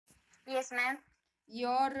Yes, ma'am.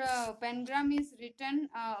 Your pengram is written,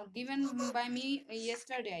 given by me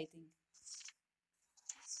yesterday, I think.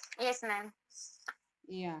 Yes, ma'am.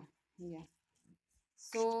 Yeah, yeah.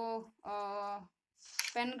 So,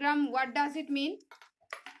 pengram, what does it mean?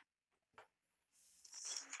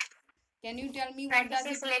 Can you tell me what does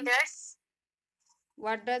 26 it mean? letters.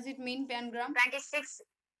 What does it mean, pengram? 26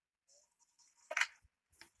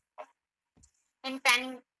 in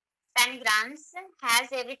panagrams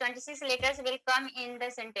has every 26 letters will come in the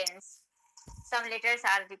sentence. Some letters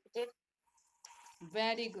are repeated.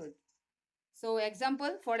 Very good. So,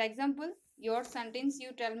 for example, your sentence,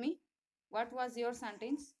 you tell me. What was your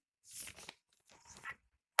sentence?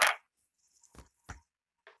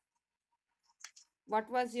 What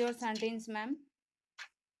was your sentence, ma'am?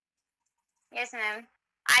 Yes, ma'am.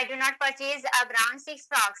 I do not purchase a brown 6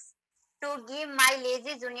 frocks to give my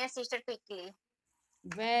lazy junior sister quickly.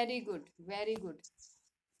 Very good. Very good.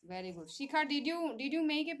 Very good. Shikha, did you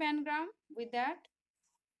make a pengram with that?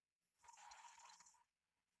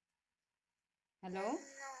 Hello?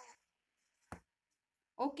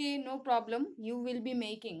 Okay, no problem. You will be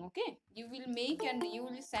making, okay? You will make and you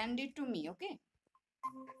will send it to me, okay?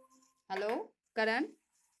 Hello, Karan?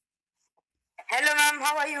 Hello, ma'am.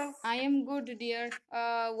 How are you? I am good, dear.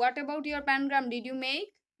 What about your pangram? Did you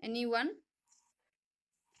make anyone?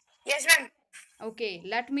 Yes, ma'am. Okay,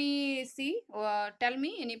 let me see. Tell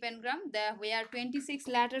me any pangram where 26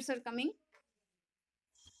 letters are coming.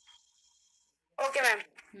 Okay, ma'am.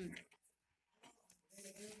 Hmm.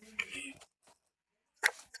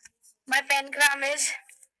 My pengram is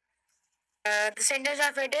the sentence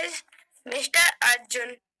of it is Mr.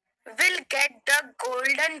 Arjun will get the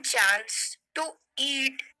golden chance to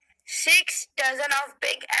eat 6 dozen of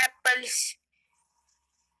big apples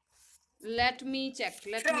Let me check.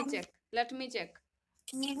 from Let me check.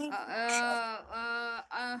 kiwi shop.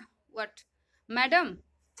 What? Madam,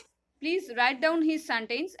 please write down his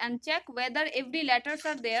sentence and check whether every letters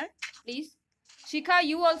are there. Please. Shikha,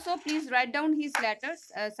 you also please write down his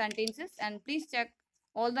sentences, and please check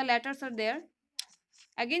all the letters are there.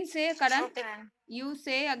 Again say, Karan. Okay, ma'am. You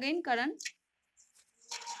say again, Karan.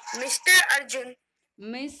 Mr. Arjun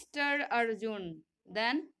Mr. Arjun.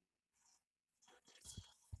 Then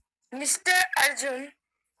Mr. Arjun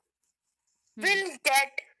hmm, will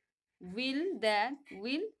get will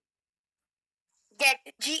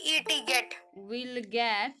G-E-T will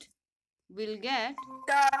get will get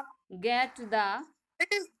the get the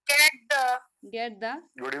will get the get the.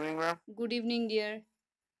 Good evening, ma'am. Good evening, dear.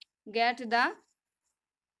 Get the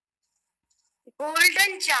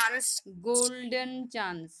Golden chance golden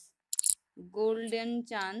chance. Golden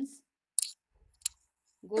chance.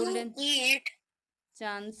 to Golden eat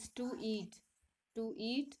chance to eat. To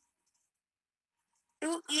eat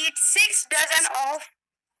 6 dozen of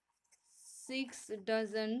 6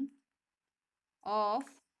 dozen of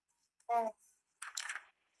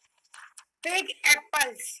big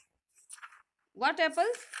apples. what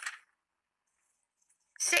apples?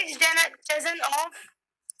 6 dozen of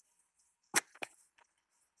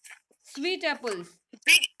Sweet apples.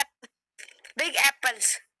 big big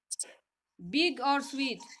apples. Big or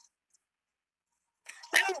sweet?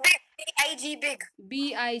 Ma'am, big B-I-G big.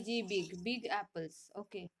 B-I-G big. Big apples.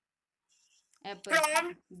 Okay. Apples.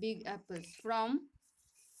 From Big apples. From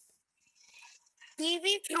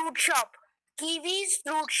Kiwi fruit shop. Kiwi's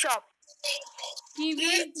fruit shop.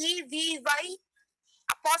 kiwi. K-E-V-Y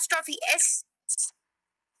apostrophe S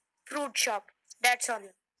fruit shop. That's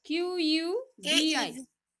all. Q-U-V-I. K-E-V.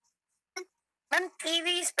 Ma'am,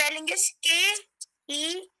 kiwi spelling is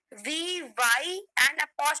K-E-V-Y and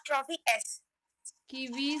apostrophe S.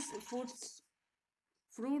 Kiwi's fruits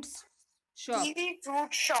shop. Kiwi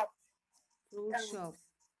fruit shop. Fruit shop.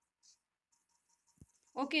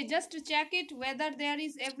 Okay, just to check it whether there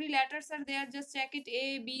is every letters are there. Just check it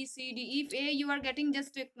A, B, C, D. If A you are getting,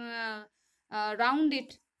 just round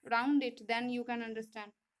it. Then you can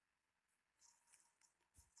understand.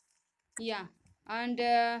 Yeah, and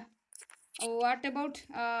what about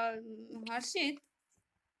Harshit?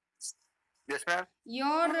 Yes, ma'am.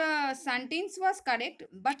 Your sentence was correct,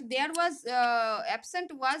 but there was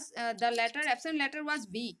absent was the letter absent letter was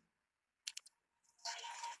B.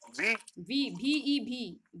 V.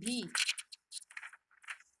 V.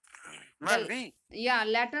 Ma'am, V. Yeah,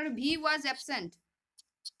 letter B was absent.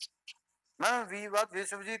 Ma'am, V was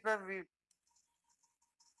Vishwajit, ma'am, V.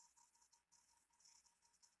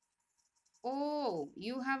 Oh,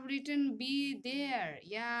 you have written B there.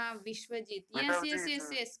 Yeah, Vishwajit.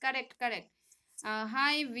 Yes. Correct.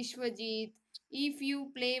 Hi, Vishwajit. If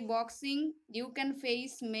you play boxing, you can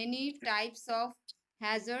face many types of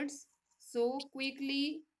hazards. So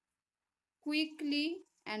quickly quickly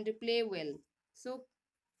and play well. So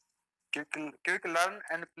quick learn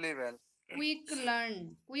and play well.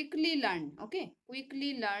 quickly learn. Okay,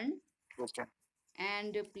 quickly learn Okay.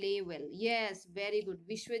 and play well. Yes, very good.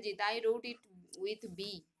 Vishwajit, I wrote it with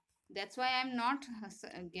B. That's why I'm not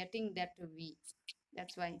getting that V.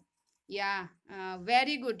 That's why. Yeah,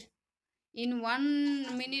 very good. In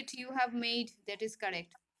 1 minute you have made, that is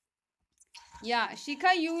correct. Yeah,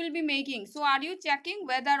 Shikha, you will be making. So are you checking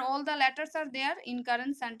whether all the letters are there in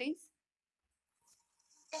current sentence?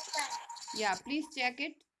 Yeah, please check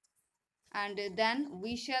it. And then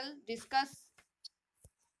we shall discuss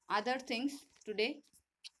other things today.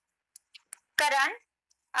 Karan,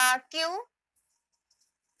 Q,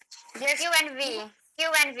 yes. Q and V.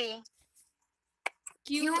 Q and V.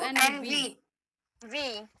 Q and V.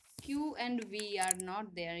 V. Q and V are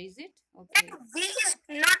not there, is it? Okay. V is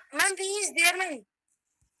not, ma'am. V is there, ma'am.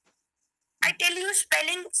 I tell you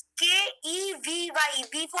spelling K-E-V-Y.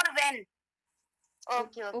 V for when.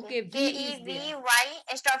 Okay, okay. Okay, V is there. K-E-V-Y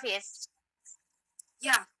S.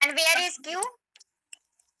 Yeah. And where is Q?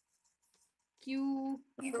 Q.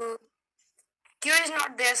 Q is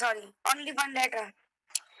not there, sorry. Only one letter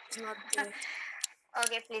is not there.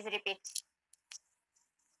 Okay, please repeat.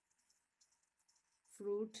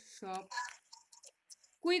 Fruit shop.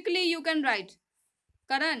 Quickly you can write.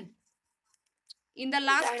 Karan, in the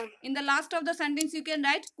last of the sentence you can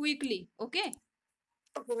write quickly. Okay.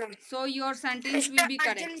 Okay. So your sentence will be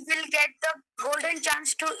correct. Arjun will get the golden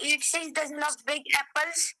chance to eat 6 dozen of big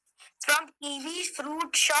apples from Kiwi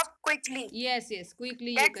fruit shop quickly. Yes,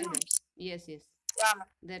 quickly That you can one? write. Yes. Yeah.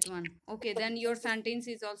 That one. Okay, then your sentence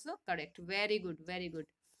is also correct. Very good, very good.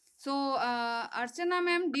 So, Archana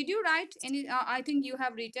ma'am, did you write any? I think you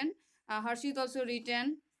have written. Harshit also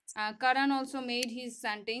written. Karan also made his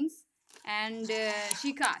sentence. And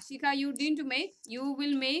Shikha, you didn't make. You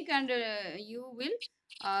will make and you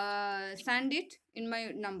will send it in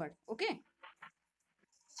my number. Okay.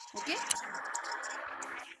 Okay.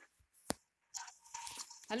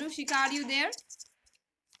 Hello, Shikha, are you there?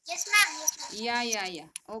 Yes, ma'am. Yeah.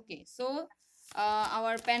 Okay. So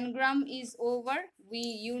our pengram is over.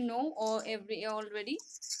 You know already.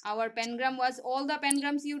 Our pengram was all the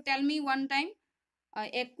pengrams. You tell me one time.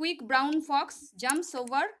 A quick brown fox jumps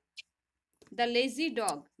over the lazy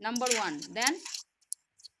dog. Number 1. Then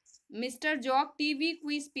Mr. Jock TV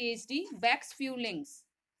quiz PhD backs few links.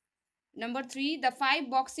 Number 3. The 5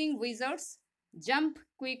 boxing wizards jump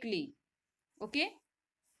quickly. Okay.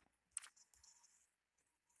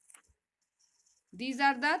 These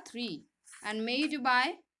are the 3 and made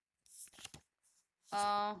by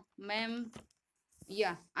ma'am.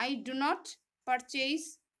 Yeah, I do not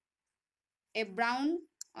purchase a brown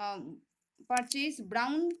purchase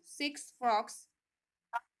brown 6 frocks,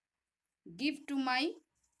 give to my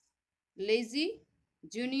lazy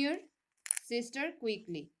junior sister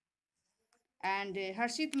quickly. And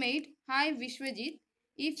Harshit made, hi Vishwajit,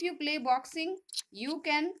 if you play boxing you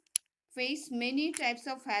can face many types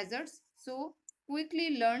of hazards, so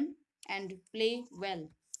quickly learn and play well.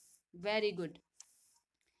 Very good.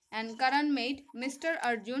 And Karan made, Mr.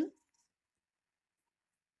 Arjun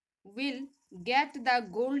will get the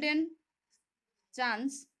golden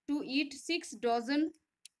chance to eat 6 dozen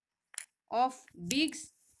of big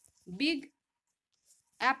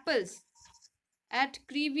apples at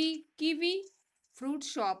kiwi fruit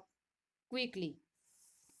shop quickly.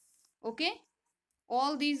 Okay,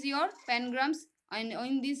 all these your pengrams, and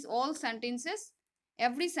in these all sentences,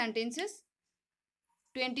 every sentences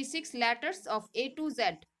 26 letters of A to Z,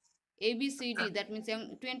 A B C D, that means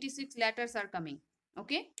 26 letters are coming.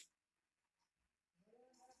 Okay,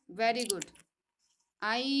 very good.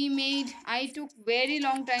 I took very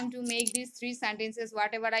long time to make these 3 sentences,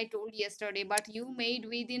 whatever I told yesterday, but you made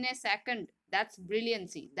within a second. That's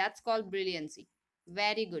brilliancy. That's called brilliancy.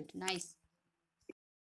 Very good. Nice.